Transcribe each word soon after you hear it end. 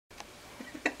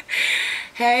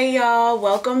Hey y'all,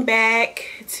 welcome back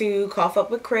to Cough Up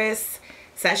with Chris,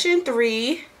 session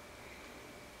 3.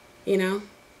 You know,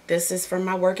 this is for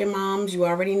my working moms, you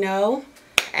already know,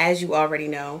 as you already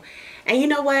know. And you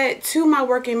know what, to my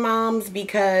working moms,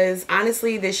 because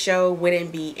honestly this show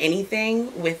wouldn't be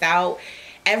anything without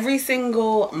every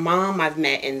single mom I've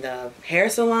met in the hair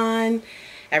salon,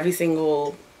 every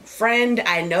single friend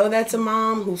I know that's a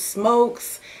mom who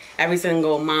smokes, every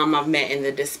single mom I've met in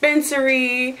the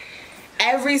dispensary,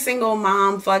 every single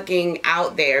mom fucking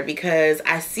out there, because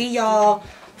I see y'all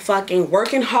fucking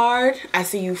working hard. I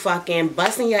see you fucking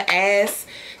busting your ass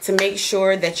to make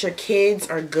sure that your kids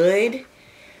are good.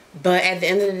 But at the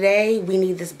end of the day, we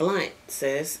need this blunt,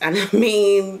 sis. And I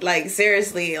mean, like,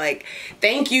 seriously, like,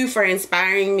 thank you for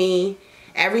inspiring me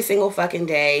every single fucking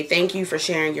day. Thank you for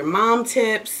sharing your mom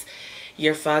tips,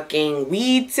 your fucking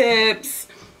weed tips.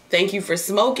 Thank you for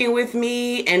smoking with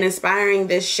me and inspiring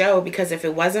this show, because if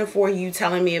it wasn't for you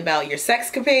telling me about your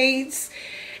sexcapades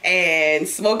and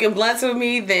smoking blunts with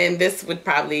me, then this would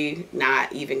probably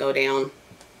not even go down.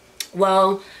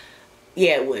 Well,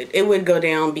 yeah, it would. It would go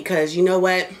down, because you know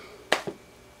what?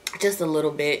 Just a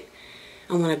little bit.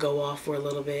 I want to go off for a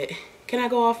little bit. Can I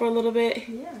go off for a little bit?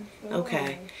 Yeah.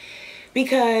 Okay.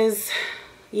 Because,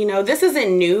 you know, this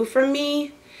isn't new for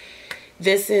me.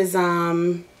 This is,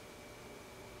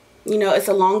 you know, it's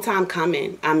a long time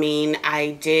coming. I mean,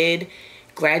 I did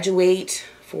graduate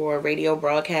for radio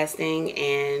broadcasting,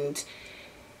 and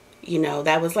you know,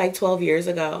 that was like 12 years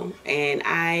ago, and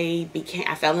I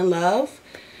fell in love.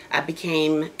 I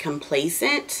became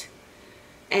complacent,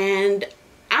 and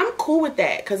I'm cool with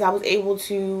that, because I was able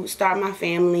to start my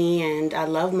family, and I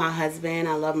love my husband,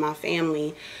 I love my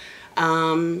family.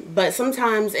 But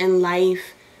sometimes in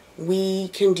life we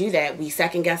can do that. We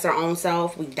second guess our own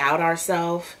self, we doubt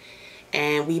ourselves,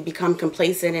 and we become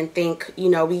complacent and think, you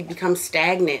know, we become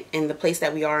stagnant in the place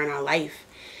that we are in our life.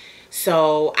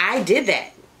 So I did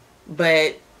that,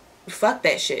 but fuck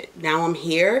that shit. Now I'm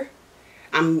here.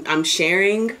 I'm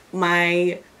sharing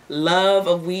my love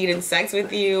of weed and sex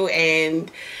with you, and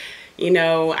you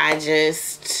know, I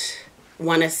just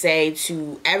want to say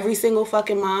to every single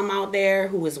fucking mom out there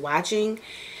who is watching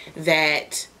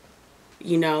that,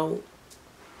 you know,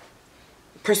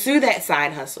 pursue that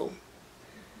side hustle.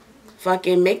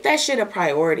 Fucking make that shit a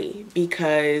priority,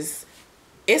 because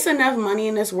it's enough money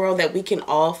in this world that we can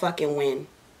all fucking win,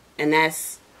 and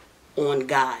that's on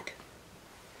God.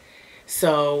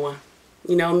 So,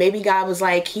 you know, maybe God was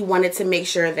like, he wanted to make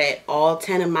sure that all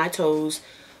 10 of my toes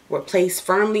were placed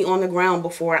firmly on the ground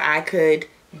before I could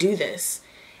do this,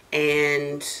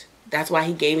 and that's why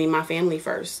he gave me my family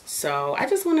first. So I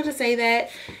just wanted to say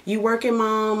that, you working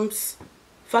moms,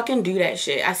 fucking do that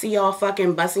shit. I see y'all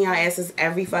fucking busting your asses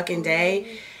every fucking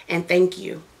day, and thank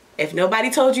you. If nobody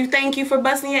told you thank you for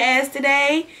busting your ass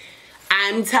today,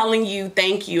 I'm telling you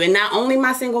thank you. And not only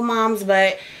my single moms,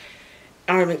 but,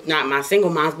 or not my single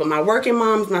moms, but my working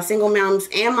moms, my single moms,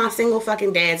 and my single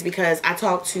fucking dads, because I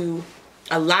talk to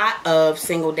a lot of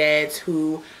single dads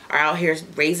who are out here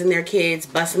raising their kids,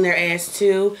 busting their ass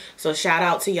too. So shout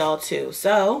out to y'all too.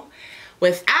 So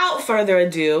without further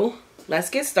ado, let's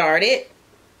get started.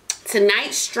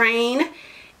 Tonight's strain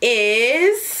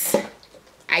is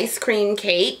ice cream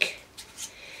cake.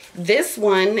 This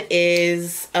one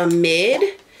is a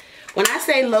mid. When I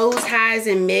say lows, highs,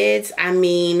 and mids, I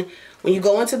mean when you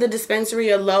go into the dispensary,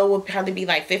 a low would probably be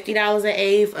like $50 an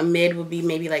eighth. A mid would be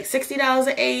maybe like $60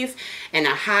 an eighth. And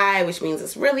a high, which means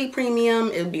it's really premium,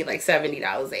 it would be like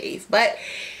 $70 an eighth. But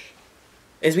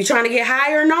is we trying to get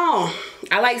higher? No.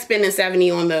 I like spending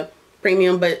 $70 on the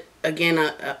premium, but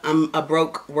again, I'm a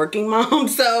broke working mom,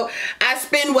 so I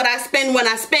spend what I spend when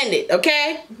I spend it,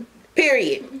 okay?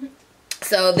 Period.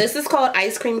 So this is called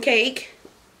ice cream cake,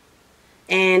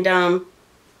 and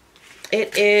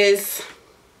it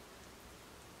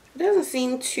doesn't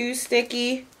seem too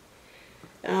sticky.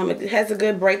 It has a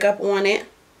good breakup on it,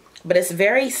 but it's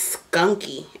very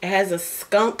skunky. It has a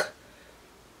skunk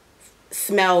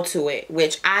smell to it,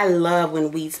 which I love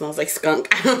when weed smells like skunk.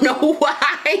 I don't know why.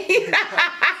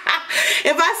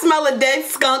 If I smell a dead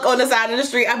skunk on the side of the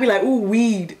street, I'd be like, ooh,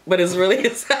 weed. But it's really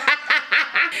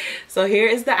So here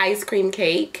is the ice cream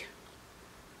cake.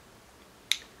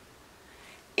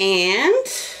 And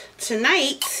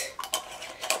tonight,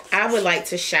 I would like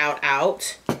to shout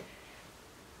out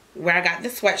where I got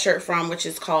this sweatshirt from, which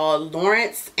is called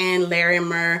Lawrence and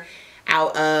Larimer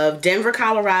out of Denver,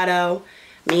 Colorado.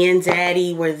 Me and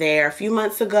Daddy were there a few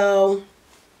months ago,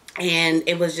 and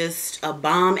it was just a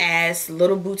bomb ass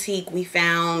little boutique we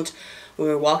found We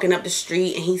were walking up the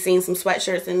street and he seen some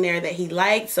sweatshirts in there that he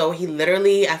liked. So he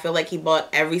literally, I feel like he bought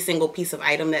every single piece of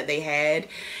item that they had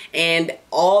and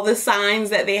all the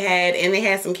signs that they had. And they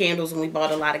had some candles and we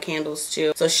bought a lot of candles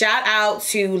too. So shout out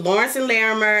to Lawrence and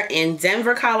Larimer in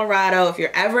Denver, Colorado. If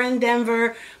you're ever in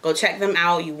Denver, go check them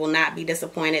out. You will not be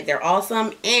disappointed. They're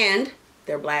awesome and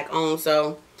they're Black owned.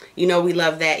 So you know we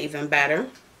love that even better.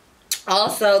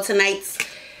 Also, tonight's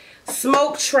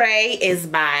smoke tray is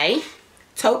by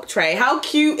Toke Tray. How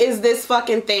cute is this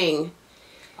fucking thing?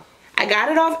 I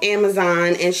got it off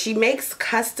Amazon and she makes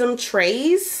custom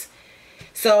trays.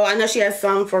 So I know she has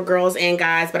some for girls and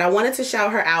guys, but I wanted to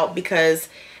shout her out because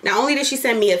not only did she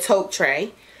send me a Toke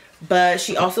Tray, but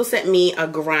she also sent me a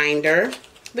grinder.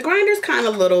 The grinder's kind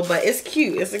of little, but it's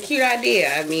cute. It's a cute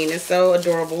idea. I mean, it's so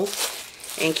adorable.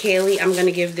 And Kaylee, I'm going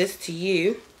to give this to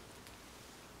you.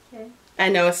 Okay. I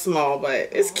know it's small, but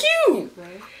it's cute.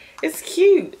 It's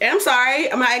cute. And I'm sorry,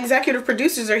 my executive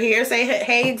producers are here. Say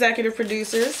hey, executive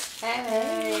producers.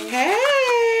 Hey.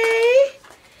 Hey.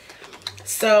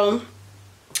 So,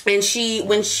 and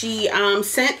when she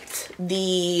sent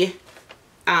the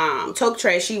Toke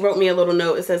Tray, she wrote me a little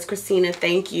note. It says, Christina,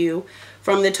 thank you,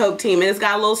 from the Toke team. And it's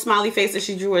got a little smiley face that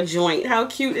she drew a joint. How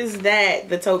cute is that,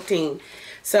 the Toke team?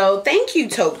 So thank you,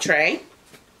 Toke Tray.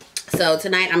 So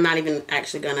tonight I'm not even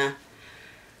actually gonna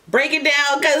break it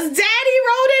down because Daddy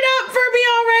rolled it up for me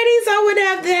already, so I wouldn't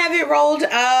have to have it rolled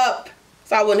up.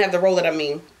 So I wouldn't have to roll it, I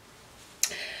mean.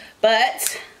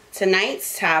 But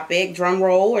tonight's topic, drum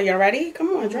roll. Are y'all ready?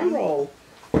 Come on, drum roll.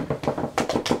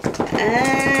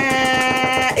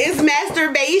 It's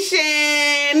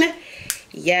masturbation.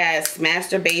 Yes,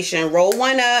 masturbation. Roll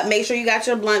one up. Make sure you got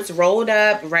your blunts rolled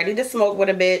up, ready to smoke with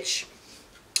a bitch.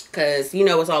 Because you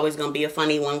know it's always going to be a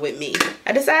funny one with me.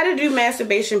 I decided to do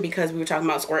masturbation because we were talking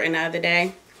about squirting the other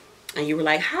day. And you were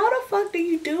like, how the fuck do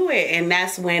you do it? And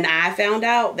that's when I found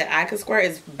out that I could squirt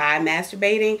is by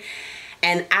masturbating.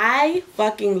 And I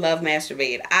fucking love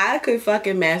masturbating. I could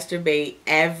fucking masturbate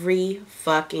every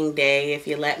fucking day if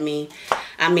you let me.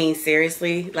 I mean,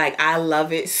 seriously, like I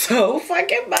love it so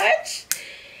fucking much.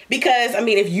 Because, I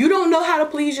mean, if you don't know how to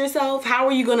please yourself, how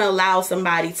are you going to allow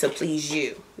somebody to please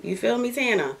you? You feel me,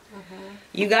 Tana?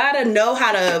 You got to know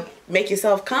how to make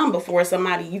yourself come before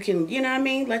somebody, you can, you know what I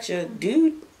mean? Let your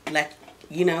dude,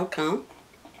 you know, come.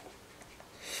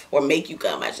 Or make you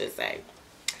come, I should say.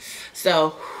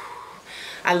 So,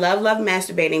 I love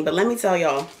masturbating, but let me tell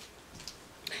y'all.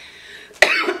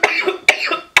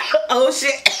 Oh,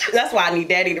 shit. That's why I need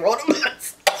Daddy to roll the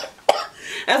blunts.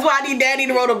 That's why I need Daddy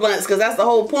to roll the blunts, because that's the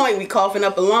whole point. We coughing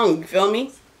up a lung, you feel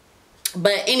me?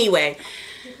 But anyway,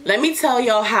 let me tell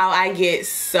y'all how I get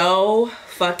so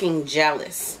fucking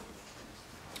jealous.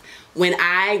 When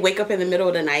I wake up in the middle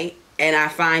of the night and I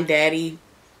find Daddy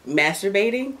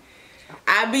masturbating,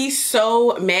 I be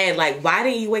so mad. Like, why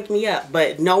didn't you wake me up?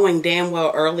 But knowing damn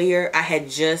well earlier I had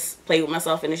just played with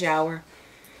myself in the shower.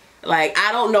 Like,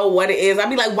 I don't know what it is. I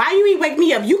be like, why you ain't wake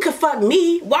me up? You can fuck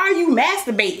me. Why are you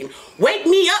masturbating? Wake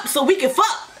me up so we can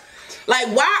fuck. Like,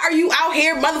 why are you out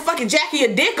here motherfucking jacking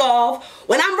your dick off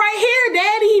when I'm right here,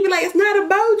 Daddy? He be like, it's not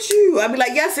about you. I be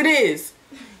like, yes, it is.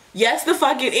 Yes, the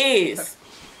fuck it is.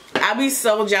 I be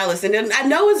so jealous. And then I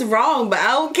know it's wrong, but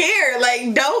I don't care.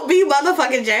 Like, don't be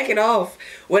motherfucking jacking off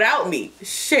without me.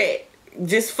 Shit.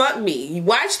 Just fuck me.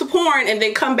 Watch the porn and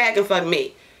then come back and fuck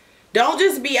me. Don't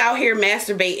just be out here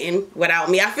masturbating without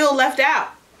me. I feel left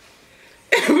out.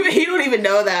 He don't even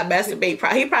know that I masturbate.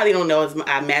 He probably don't know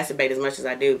I masturbate as much as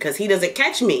I do because he doesn't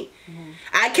catch me.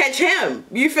 I catch him.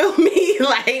 You feel me?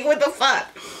 Like, what the fuck?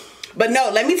 But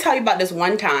no, let me tell you about this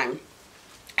one time.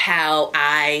 How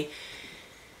I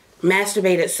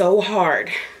masturbated so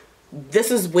hard.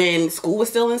 This is when school was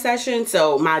still in session,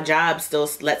 so my job still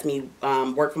lets me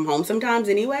work from home sometimes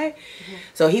anyway.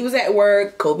 So he was at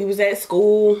work, Kobe was at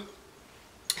school.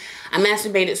 I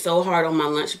masturbated so hard on my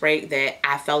lunch break that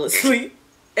I fell asleep.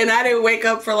 And I didn't wake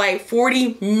up for like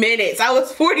 40 minutes. I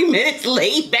was 40 minutes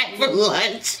late back from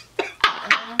lunch.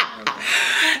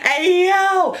 Hey,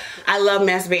 yo. I love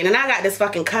masturbating. And I got this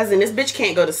fucking cousin. This bitch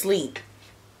can't go to sleep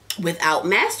without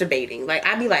masturbating. Like,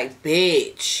 I'd be like,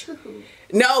 bitch.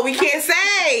 No, we can't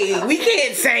say. We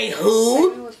can't say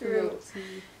who. True.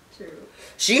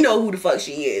 She know who the fuck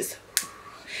she is.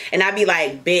 And I'd be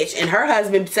like, bitch. And her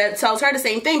husband tells her the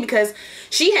same thing because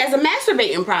she has a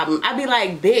masturbating problem. I'd be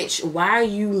like, bitch, why are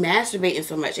you masturbating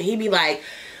so much? And he'd be like,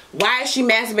 why is she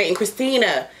masturbating?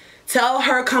 Christina, tell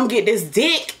her come get this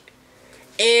dick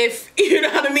if, you know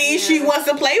what I mean, she wants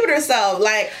to play with herself.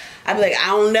 Like, I'd be like, I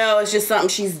don't know. It's just something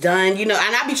she's done, you know.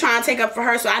 And I'd be trying to take up for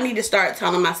her. So I need to start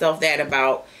telling myself that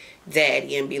about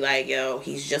Daddy and be like, yo,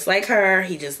 he's just like her.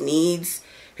 He just needs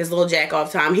his little jack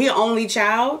off time. He an only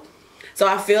child. So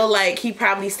I feel like he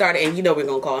probably started, and you know we're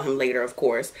going to call him later, of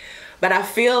course. But I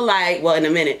feel like, well, in a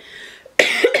minute.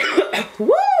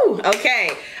 Woo!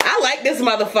 Okay. I like this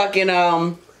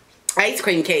motherfucking ice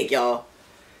cream cake, y'all.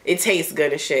 It tastes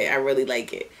good as shit. I really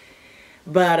like it.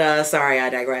 But, sorry, I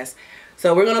digress.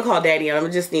 So we're going to call Daddy. I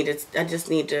just need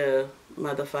to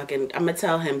motherfucking, I'm going to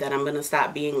tell him that I'm going to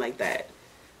stop being like that.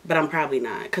 But I'm probably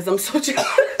not, because I'm so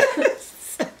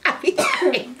jealous.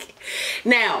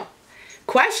 Now,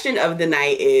 question of the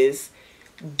night is,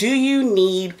 do you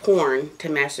need porn to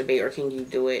masturbate, or can you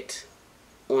do it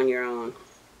on your own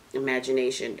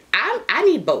imagination? I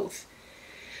need both.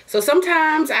 So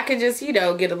sometimes I could just, you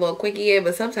know, get a little quickie in,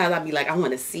 but sometimes I'll be like, I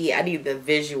want to see it. I need the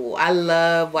visual. I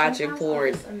love watching porn.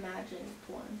 I just imagine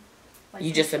porn. Like,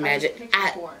 you just imagine?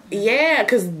 Porn. Yeah,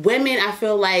 because women, I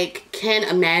feel like, can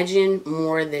imagine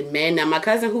more than men. Now, my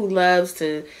cousin who loves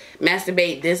to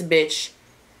masturbate, this bitch,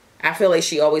 I feel like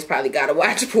she always probably got to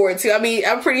watch porn too. I mean,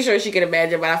 I'm pretty sure she can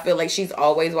imagine, but I feel like she's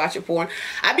always watching porn.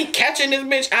 I be catching this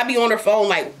bitch. I be on her phone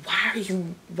like,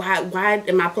 why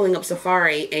am I pulling up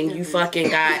Safari and you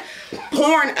fucking got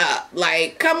porn up?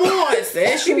 Like, come on,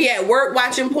 sis. She be at work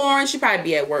watching porn. She probably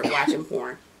be at work watching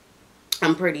porn.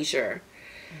 I'm pretty sure.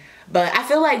 But I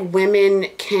feel like women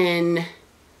can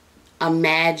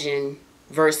imagine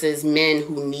versus men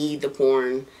who need the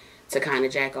porn to kind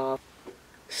of jack off.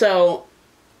 So,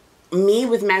 me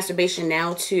with masturbation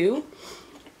now too,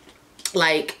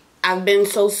 like, I've been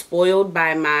so spoiled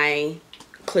by my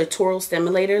clitoral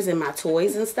stimulators and my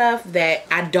toys and stuff that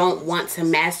I don't want to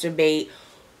masturbate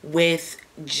with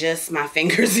just my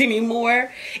fingers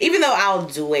anymore. Even though I'll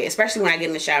do it, especially when I get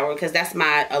in the shower, because that's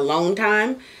my alone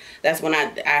time. That's when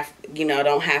I you know,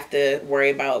 don't have to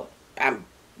worry about I'm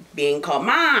being called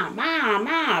mom,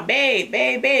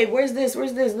 babe, where's this, da,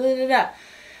 da, da.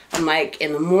 I'm like,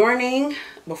 in the morning,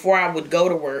 before I would go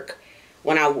to work,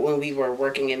 when we were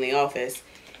working in the office,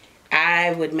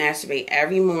 I would masturbate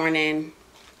every morning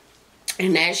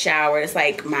in that shower. It's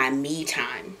like my me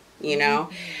time, you know?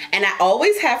 And I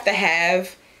always have to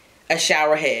have a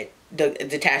shower head, the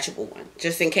detachable one,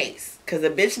 just in case. Because the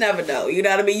bitch never know, you know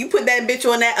what I mean? You put that bitch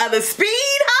on that other speed,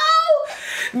 ho!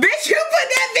 Bitch, you put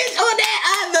that bitch on that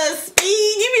other speed.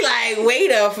 You be like, wait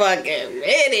a fucking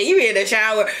minute. You be in the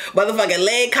shower, motherfucking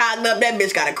leg cocked up. That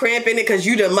bitch got a cramp in it because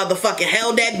you done motherfucking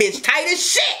held that bitch tight as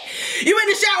shit. You in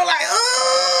the shower like,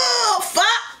 oh,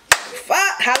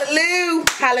 fuck, hallelujah.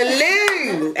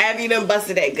 After you done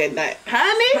busted that good night.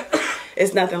 Honey,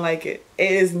 it's nothing like it.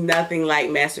 It is nothing like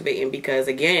masturbating because,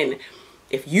 again,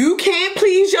 if you can't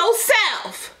please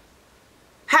yourself,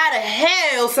 how the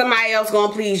hell somebody else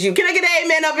gonna please you? Can I get an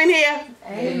amen up in here?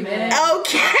 Amen.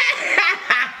 Okay.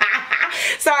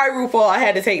 Sorry, RuPaul. I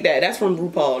had to take that. That's from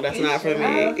RuPaul. That's not from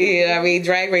me. Yeah, I mean,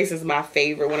 Drag Race is my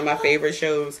favorite. One of my favorite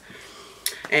shows.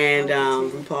 And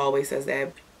RuPaul always says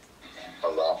that.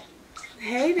 Hello.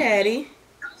 Hey, Daddy.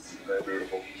 Hey,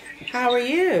 beautiful. How are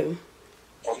you?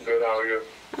 I'm good. How are you?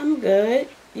 I'm good.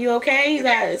 You okay? You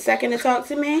got a second to talk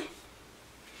to me?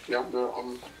 Yeah, I'm good.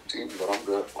 I'm team, but I'm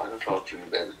good. I can talk to you,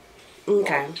 baby.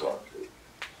 Okay. I can talk to you.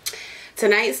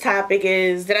 Tonight's topic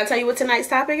is... Did I tell you what tonight's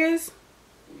topic is?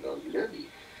 No, you didn't.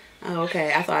 Oh,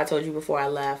 okay. I thought I told you before I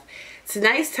left.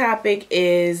 Tonight's topic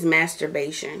is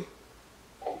masturbation.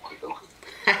 Okay.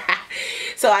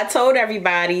 So I told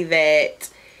everybody that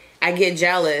I get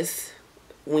jealous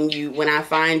when I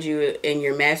find you and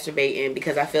you're masturbating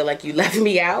because I feel like you left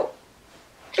me out.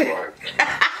 Right.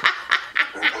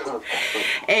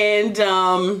 And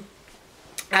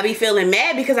I be feeling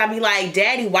mad because I be like,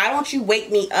 Daddy, why don't you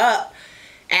wake me up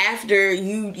after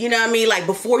you know what I mean? Like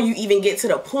before you even get to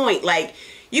the point. Like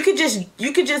you could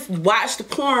just watch the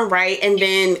porn, right? And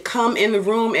then come in the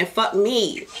room and fuck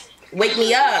me. Wake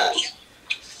me up.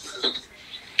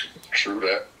 True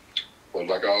that. But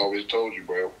like I always told you,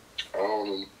 bro,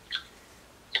 I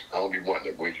don't be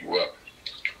wanting to wake you up.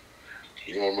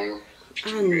 You know what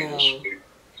I mean?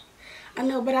 I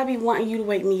know, but I be wanting you to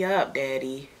wake me up,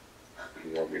 Daddy.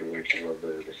 You want me to wake you up,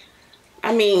 baby?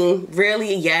 I mean,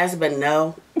 really, yes, but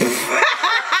no.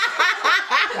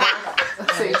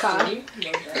 Same time.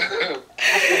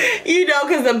 You know,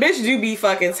 because the bitch do be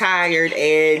fucking tired,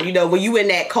 and you know, when you in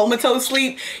that comatose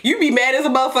sleep, you be mad as a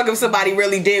motherfucker if somebody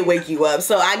really did wake you up.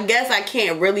 So I guess I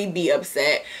can't really be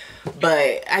upset,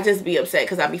 but I just be upset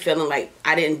because I be feeling like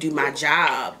I didn't do my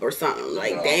job or something.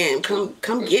 Like, no, damn, come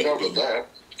get me. That.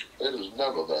 It is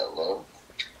never that, love.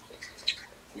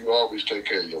 You always take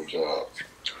care of your job.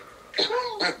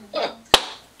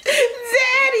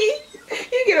 Daddy,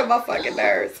 you get on my fucking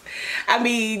nerves. I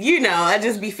mean, you know, I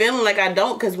just be feeling like I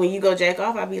don't, because when you go jack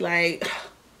off, I be like,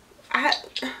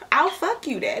 I'll fuck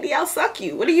you, Daddy. I'll suck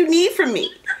you. What do you need from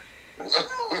me?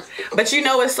 But you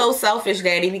know, it's so selfish,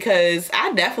 Daddy, because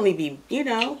I definitely be, you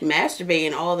know,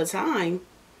 masturbating all the time.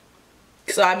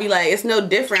 So I'd be like, it's no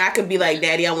different. I could be like,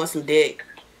 Daddy, I want some dick.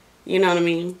 You know what I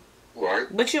mean? Right.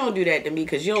 But you don't do that to me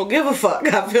because you don't give a fuck,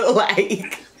 I feel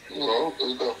like. No,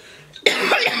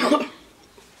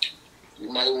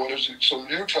 you might want to see some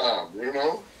new time, you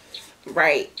know?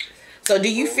 Right. So do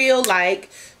you feel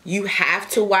like you have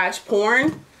to watch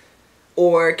porn?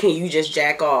 Or can you just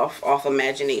jack off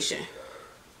imagination?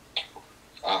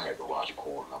 I had to watch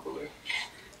porn, I believe.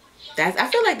 I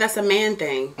feel like that's a man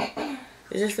thing.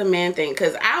 It's just a man thing.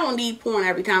 Because I don't need porn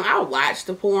every time. I watch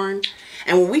the porn.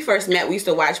 And when we first met, we used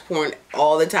to watch porn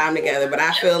all the time together. But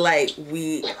I feel like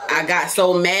I got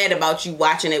so mad about you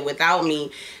watching it without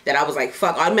me that I was like,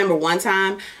 fuck. I remember one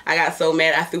time I got so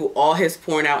mad I threw all his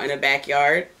porn out in the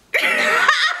backyard.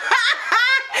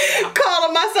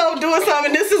 Calling myself doing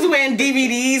something. This is when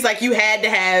DVDs, like you had to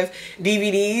have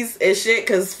DVDs and shit,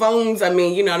 because phones, I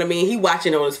mean, you know what I mean, he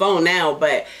watching on his phone now,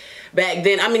 but back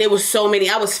then, I mean, it was so many.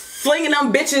 I was flinging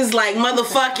them bitches like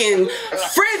motherfucking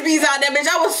frisbees out there, bitch.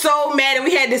 I was so mad, and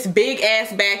we had this big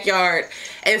ass backyard,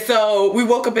 and so we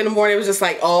woke up in the morning, it was just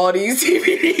like all these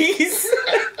DVDs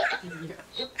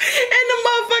in the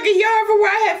motherfucking yard from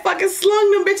where I had fucking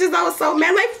slung them bitches. I was so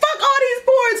mad, like, fuck all these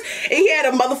boards. And he had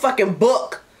a motherfucking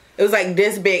book. It was like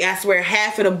this big. I swear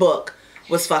half of the book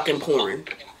was fucking porn.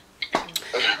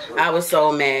 I was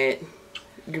so mad.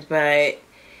 But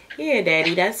yeah,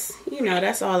 Daddy, that's, you know,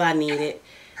 that's all I needed.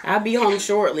 I'll be home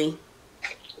shortly.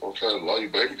 Okay, allow your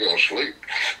baby girl sleep.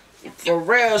 For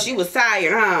real, she was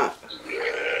tired, huh?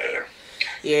 Yeah.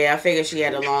 Yeah, I figured she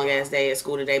had a long ass day at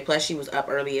school today. Plus she was up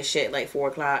early as shit, like 4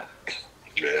 o'clock.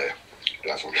 Yeah,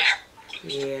 definitely.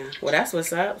 Yeah, well, that's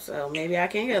what's up. So maybe I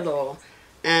can get a little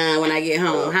when I get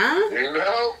home, huh? You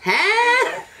know?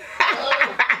 Huh?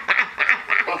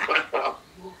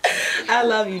 I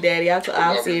love you, Daddy.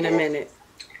 I'll see you in a minute.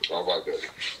 All right, Daddy.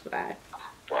 Bye.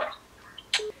 Bye.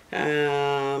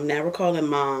 Now we're calling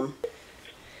Mom.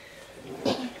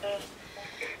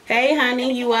 Hey,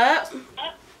 honey, you up?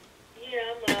 Yeah,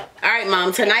 I'm up. All right,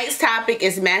 Mom. Tonight's topic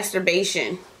is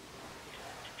masturbation.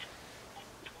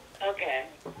 Okay.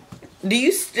 Do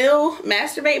you still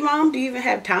masturbate, Mom? Do you even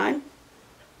have time?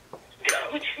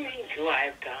 What you mean, do I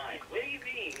have time? What do you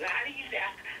mean?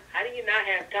 How do you not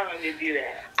have time to do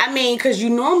that? I mean, because you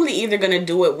normally either going to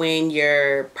do it when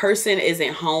your person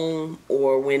isn't home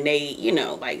or when they, you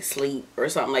know, like sleep or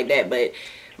something like that. But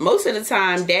most of the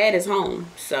time, Dad is home,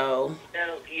 so.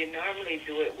 No, you normally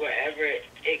do it wherever it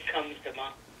comes to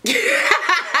mind.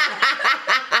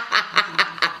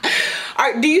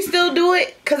 All right, do you still do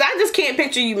it? Because I just can't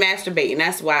picture you masturbating.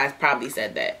 That's why I probably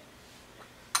said that.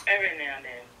 Every now and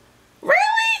then.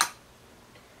 Really?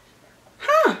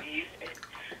 Huh. I'm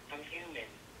human.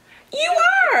 You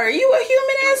are. You a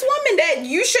human-ass woman that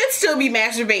you should still be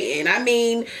masturbating. I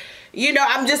mean, you know,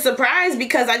 I'm just surprised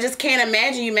because I just can't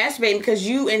imagine you masturbating because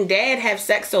you and Dad have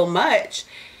sex so much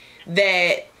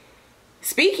that,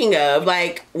 speaking of,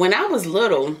 like, when I was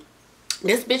little,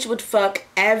 this bitch would fuck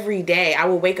every day. I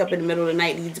would wake up in the middle of the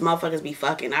night, these motherfuckers be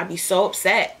fucking. I'd be so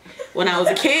upset when I was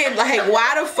a kid. Like,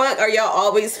 why the fuck are y'all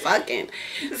always fucking?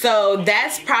 So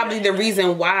that's probably the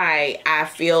reason why I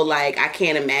feel like I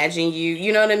can't imagine you,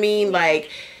 you know what I mean?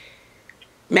 Like,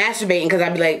 masturbating, because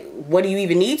I'd be like, what do you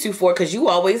even need to for? Because you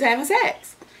always having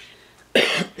sex. This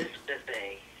is the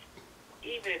thing.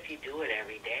 Even if you do it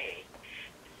every day,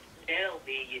 there'll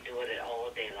be you doing it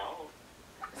all day long.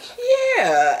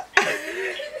 Yeah.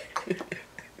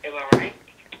 Am I right?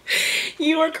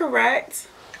 You are correct.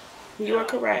 You are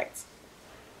correct.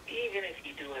 Even if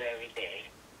you do it every day,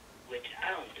 which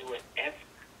I don't do it ever,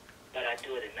 but I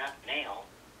do it enough now.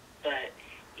 But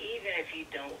even if you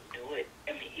don't do it,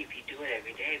 I mean, if you do it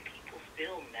every day, people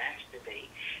still masturbate.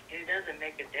 And it doesn't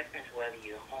make a difference whether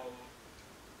you're home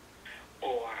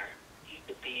or you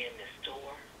could be in the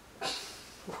store.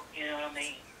 You know what I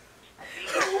mean?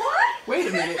 Wait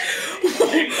a minute.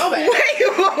 Wait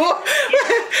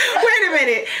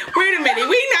a minute.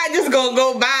 We not just gonna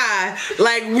go by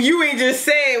like you ain't just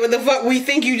said what the fuck we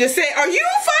think you just said. Are you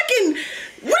fucking?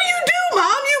 What do you do,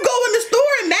 Mom? You go in the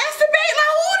store and masturbate?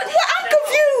 Like, what? I'm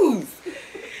confused.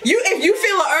 If you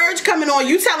feel an urge coming on,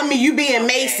 you telling me you be in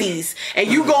Macy's and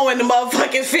you go in the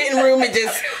motherfucking fitting room and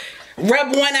just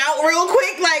rub one out real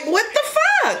quick? Like, what the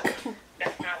fuck?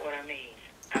 That's not what I mean.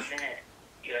 I meant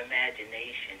your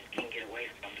imagination can get away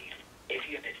from you. If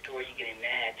you're in the store, you can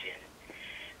imagine.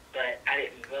 But I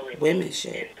didn't really Women mean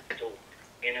shit. in the store.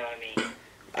 You know what I mean?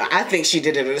 I think she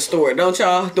did it in the store, don't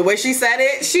y'all? The way she said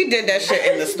it, she did that shit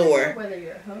in the store. Whether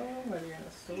you're at home, whether you're in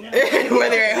the store.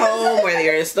 Whether at home, whether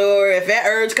you're in the store, if that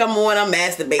urge come on, I'm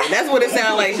masturbating. That's what it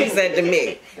sounded like she said to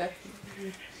me.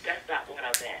 That's not what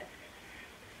I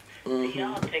meant.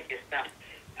 Y'all take this stuff.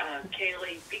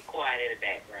 Kaylee, be quiet in the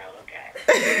background, okay?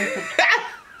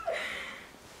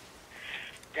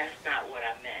 That's not what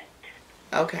I meant.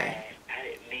 Okay. I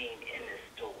didn't mean in the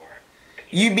store.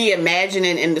 You be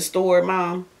imagining in the store,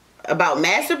 Mom? About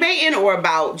masturbating or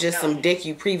about just some dick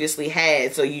you previously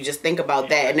had, so you just think about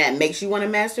that and that makes you want to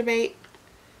masturbate?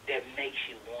 That makes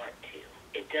you want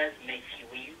to. It does make you,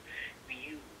 when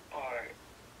you are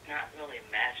not really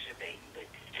masturbating, but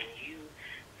when you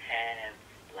have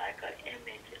like an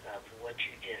image of what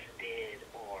you just did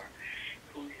or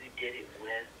who you did it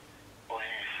with or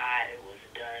how it was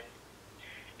done,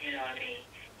 you know what I mean?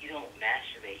 You don't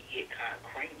masturbate, you get kind of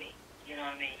creamy. You know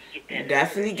what I mean? You get that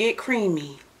Definitely get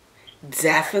creamy.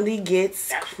 Definitely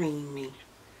gets creamy.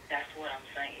 That's what I'm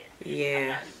saying.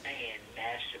 Yeah. I'm not saying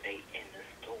masturbate in the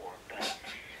store, but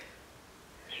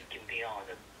you can be on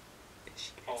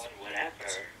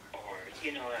whatever, or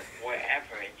you know,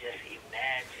 wherever, and just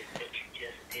imagine what you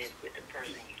just did with the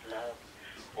person you love,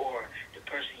 or the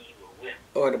person you were with,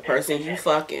 or the person you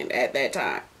fucking at that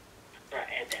time. Right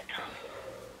at that time.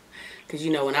 Because,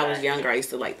 you know, when I was younger, I used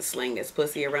to like to sling this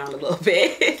pussy around a little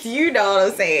bit. You know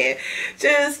what I'm saying?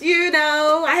 Just, you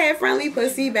know, I had friendly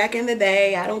pussy back in the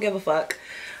day. I don't give a fuck.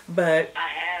 But I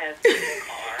have in the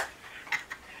car.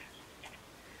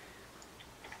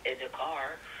 In the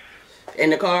car. In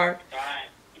the car?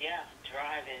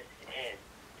 Driving.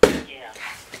 Yeah.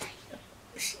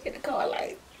 She in the car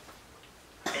like.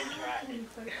 And driving.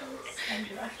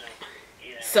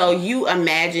 So you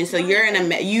imagine, so you're in a,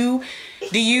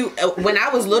 when I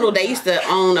was little, they used to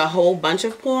own a whole bunch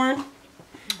of porn.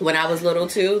 When I was little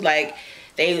too, like,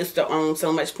 they used to own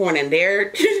so much porn, and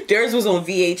theirs was on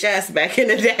VHS back in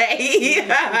the day.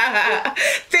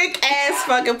 Thick ass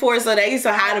fucking porn, so they used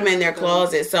to hide them in their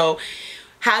closet. So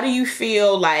how do you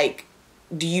feel, like,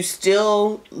 do you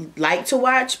still like to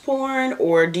watch porn,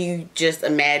 or do you just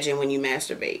imagine when you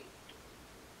masturbate?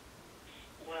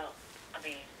 Well, I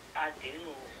mean, I do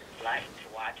like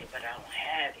to watch it, but I don't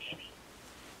have any,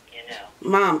 you know.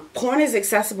 Mom, porn is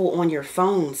accessible on your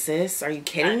phone, sis. Are you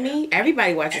kidding me?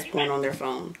 Everybody watches porn on their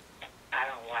phone. I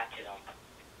don't watch it on,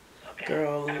 okay?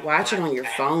 Girl, watch it on your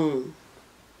phone.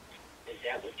 Is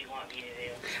that what you want me to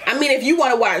do? I mean, if you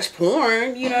want to watch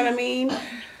porn, you know what I mean?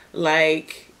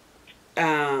 Like,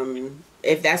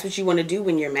 if that's what you want to do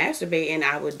when you're masturbating,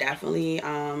 I would definitely,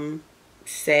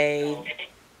 say...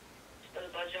 For the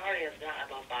majority of the time,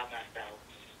 I'm by myself.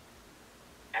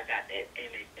 I got that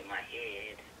image in my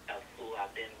head of who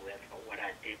I've been with or what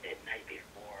I did that night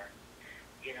before.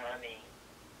 You know what I mean?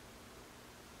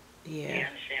 Yeah. You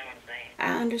understand what I'm saying?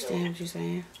 I understand what you're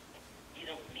saying. You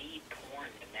don't need porn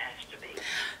to masturbate.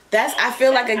 I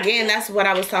feel like, again, that's what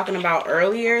I was talking about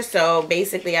earlier. So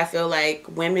basically, I feel like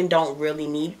women don't really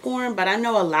need porn, but I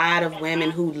know a lot of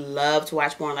women who love to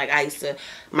watch porn. Like,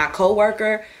 my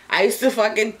coworker, I used to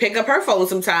fucking pick up her phone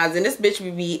sometimes, and this bitch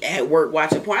would be at work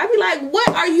watching porn. I'd be like, why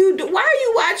are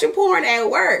you watching porn at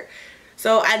work?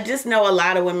 So I just know a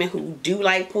lot of women who do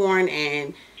like porn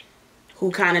and who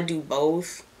kind of do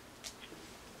both.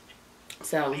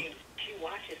 So. I mean, she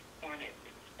watches porn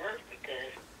at work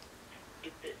because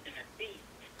it's in a seat,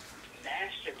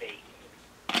 masturbating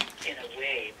in a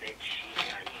way that she's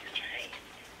not using her hands.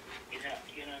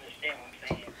 You don't understand what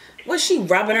I'm saying? Was she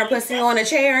rubbing her pussy on a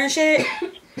chair and shit?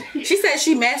 She said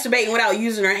she masturbating without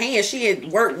using her hands. She at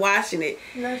work watching it.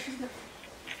 No, she's not.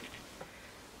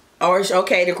 Or,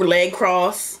 okay, the leg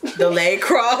cross. The leg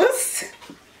cross.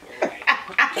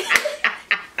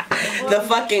 The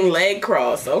fucking leg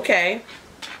cross. Okay.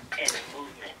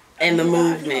 And the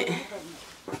movement.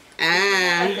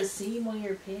 Like the seam on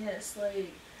your pants,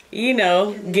 like. You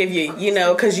know, give you, you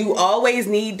know, because you always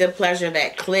need to pleasure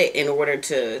that clit in order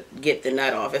to get the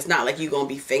nut off. It's not like you're going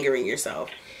to be fingering yourself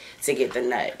to get the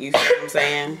nut. You feel what I'm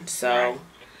saying? So,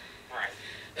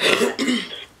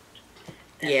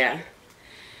 yeah.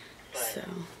 So.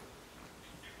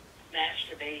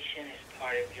 Masturbation is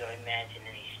part of your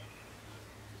imagination.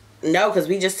 No, because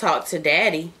we just talked to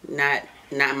Daddy, not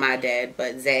my dad,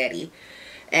 but Zaddy.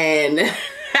 And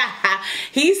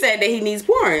he said that he needs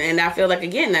porn, and I feel like,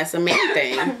 again, that's a man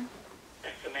thing.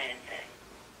 That's the man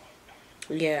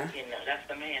thing. Yeah. You know, that's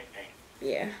the man thing.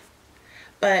 Yeah.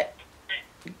 But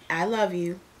I love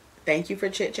you. Thank you for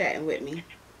chit-chatting with me.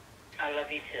 I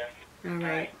love you too. All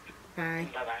right. Bye.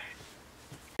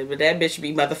 Bye-bye. But that bitch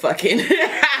be motherfucking.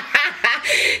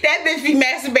 That bitch be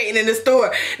masturbating in the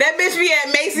store. That bitch be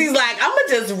at Macy's like, I'ma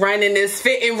just run in this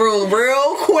fitting room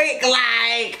real quick.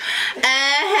 Like,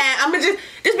 I'ma just,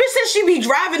 this bitch said she be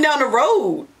driving down the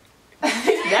road. That's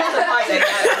the part that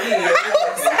got me. I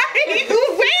was like,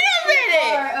 wait a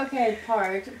minute. Okay,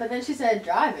 parked. But then she said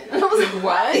driving. And I was like,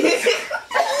 What?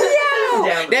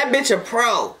 Yo, that bitch a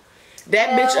pro.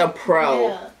 That bitch a pro.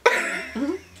 Yeah.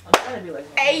 I'm trying to be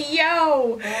like, Hey,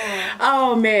 yo.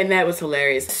 Oh, man, that was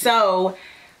hilarious. So,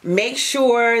 make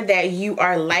sure that you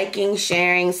are liking,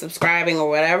 sharing, subscribing, or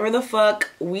whatever the fuck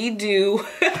we do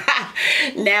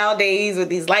nowadays with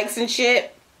these likes and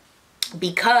shit.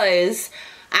 Because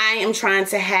I am trying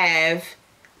to have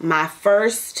my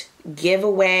first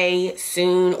giveaway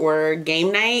soon, or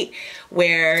game night,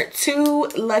 where 2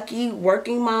 lucky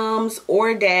working moms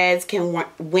or dads can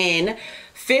win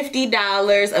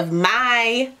 $50 of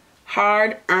my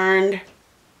hard-earned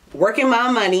working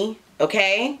mom money,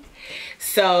 okay?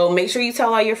 So make sure you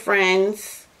tell all your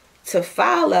friends to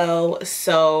follow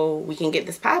so we can get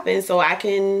this popping, so I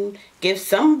can give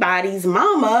somebody's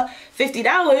mama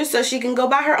 $50 so she can go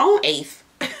buy her own eighth.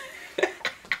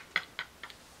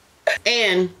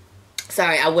 And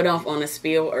sorry, I went off on a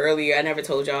spiel earlier. I never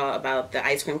told y'all about the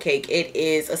ice cream cake. It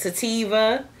is a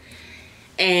sativa.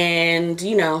 And,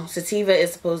 you know, sativa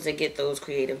is supposed to get those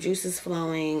creative juices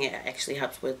flowing. It actually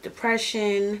helps with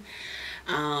depression.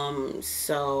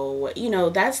 So, you know,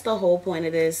 that's the whole point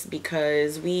of this,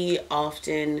 because we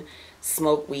often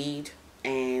smoke weed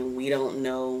and we don't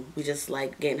know. We just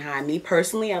like getting high. Me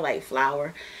personally, I like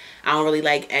flower. I don't really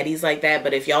like Eddies like that,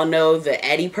 but if y'all know the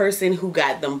Eddie person who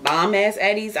got them bomb ass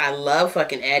Eddies, I love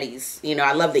fucking Eddies. You know,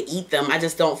 I love to eat them. I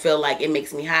just don't feel like it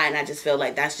makes me high, and I just feel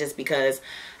like that's just because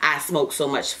I smoke so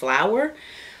much flower.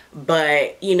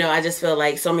 But, you know, I just feel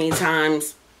like so many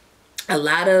times, a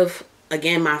lot of,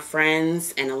 again, my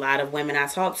friends and a lot of women I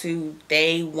talk to,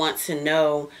 they want to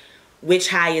know which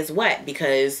high is what,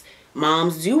 because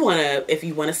moms do want to, if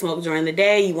you want to smoke during the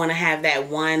day, you want to have that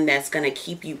one that's going to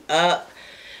keep you up.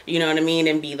 You know what I mean?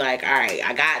 And be like, all right,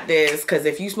 I got this. Because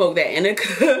if you smoke that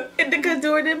indica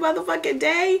during the motherfucking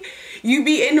day, you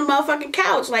be in the motherfucking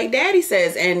couch like daddy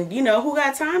says. And, you know, who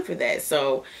got time for that?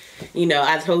 So, you know,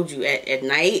 I told you at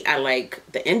night, I like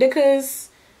the indicas.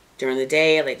 During the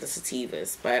day, I like the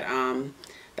sativas. But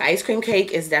the ice cream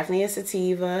cake is definitely a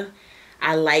sativa.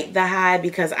 I like the high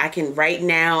because I can, right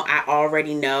now, I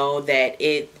already know that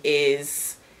it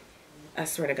is... I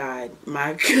swear to God,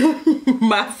 my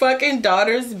fucking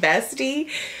daughter's bestie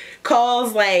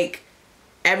calls like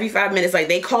every 5 minutes. Like,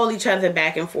 they call each other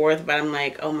back and forth, but I'm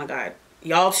like, oh my God,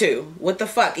 y'all too. What the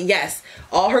fuck? Yes,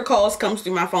 all her calls comes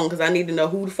through my phone because I need to know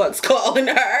who the fuck's calling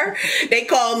her. They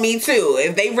call me too.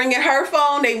 If they ringing her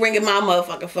phone, they ringing my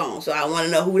motherfucking phone. So I want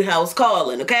to know who the hell's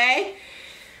calling, okay?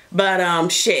 But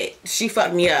shit, she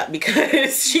fucked me up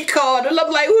because she called and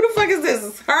I'm like, who the fuck is this?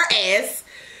 It's her ass.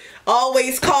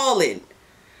 Always calling.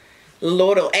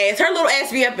 Little ass. Her little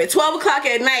ass be up at 12 o'clock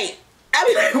at night. I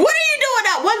be like, what are you doing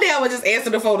out? One day I would just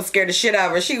answer the phone to scare the shit out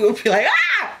of her. She would be like,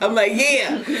 ah! I'm like,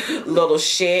 yeah. Little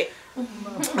shit.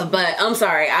 But I'm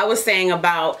sorry. I was saying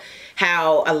about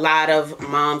how a lot of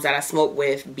moms that I smoke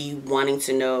with be wanting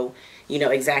to know, you know,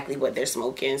 exactly what they're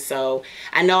smoking. So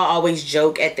I know I always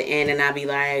joke at the end and I be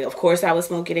like, of course I would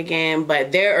smoke it again.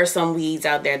 But there are some weeds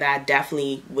out there that I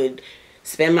definitely would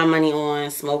spend my money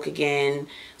on, smoke again.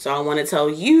 So I want to tell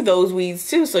you those weeds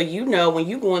too, so you know when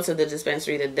you go into the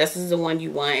dispensary that this is the one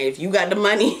you want. If you got the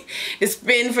money to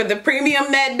spend for the premium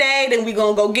that day, then we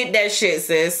gonna go get that shit,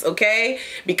 sis, okay?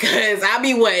 Because I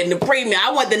be wanting the premium.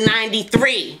 I want the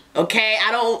 93, okay?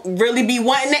 I don't really be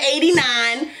wanting the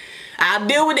 89. I'll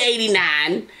deal with the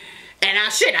 89. And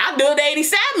I'll do the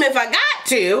 87 if I got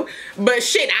to. But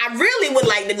shit, I really would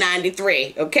like the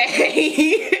 93,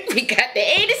 okay? We got the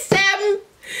 87,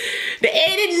 the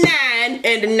 89,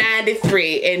 and the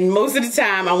 93. And most of the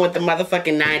time, I want the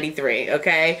motherfucking 93,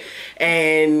 okay?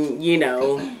 And, you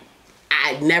know,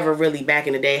 I never really, back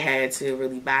in the day, had to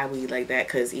really buy weed like that.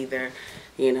 Because either,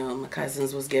 you know, my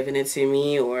cousins was giving it to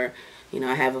me or, you know,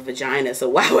 I have a vagina. So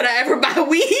why would I ever buy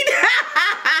weed?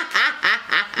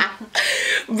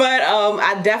 But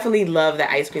I definitely love the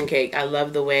ice cream cake. I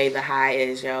love the way the high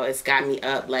is, yo. It's got me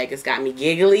up, like, it's got me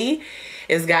giggly.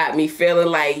 It's got me feeling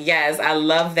like, yes, I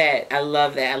love that. I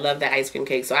love that. I love that ice cream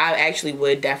cake. So I actually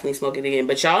would definitely smoke it again.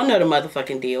 But y'all know the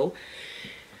motherfucking deal.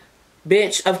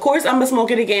 Bitch, of course I'm gonna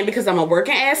smoke it again because I'm a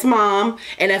working ass mom.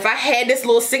 And if I had this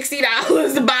little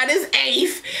 $60 to buy this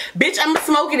eighth, bitch, I'm gonna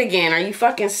smoke it again. Are you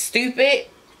fucking stupid?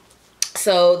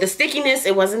 So the stickiness,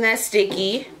 it wasn't that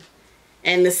sticky.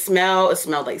 And the smell, it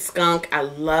smelled like skunk. I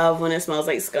love when it smells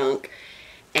like skunk.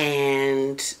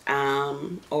 And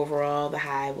overall, the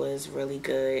high was really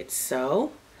good.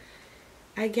 So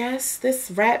I guess this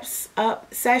wraps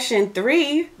up session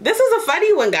 3. This was a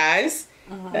funny one, guys.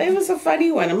 It was a funny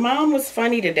one. Mom was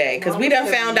funny today because we done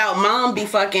found out Mom be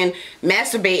fucking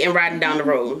masturbating riding down the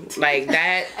road like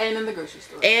that. And in the grocery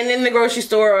store. And in the grocery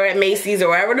store or at Macy's or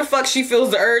wherever the fuck she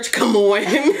feels the urge come on.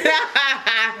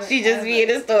 She just be in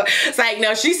the store. It's like,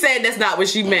 no, she said that's not what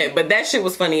she meant, but that shit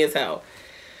was funny as hell.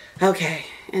 Okay,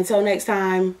 until next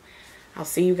time, I'll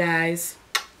see you guys.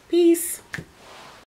 Peace.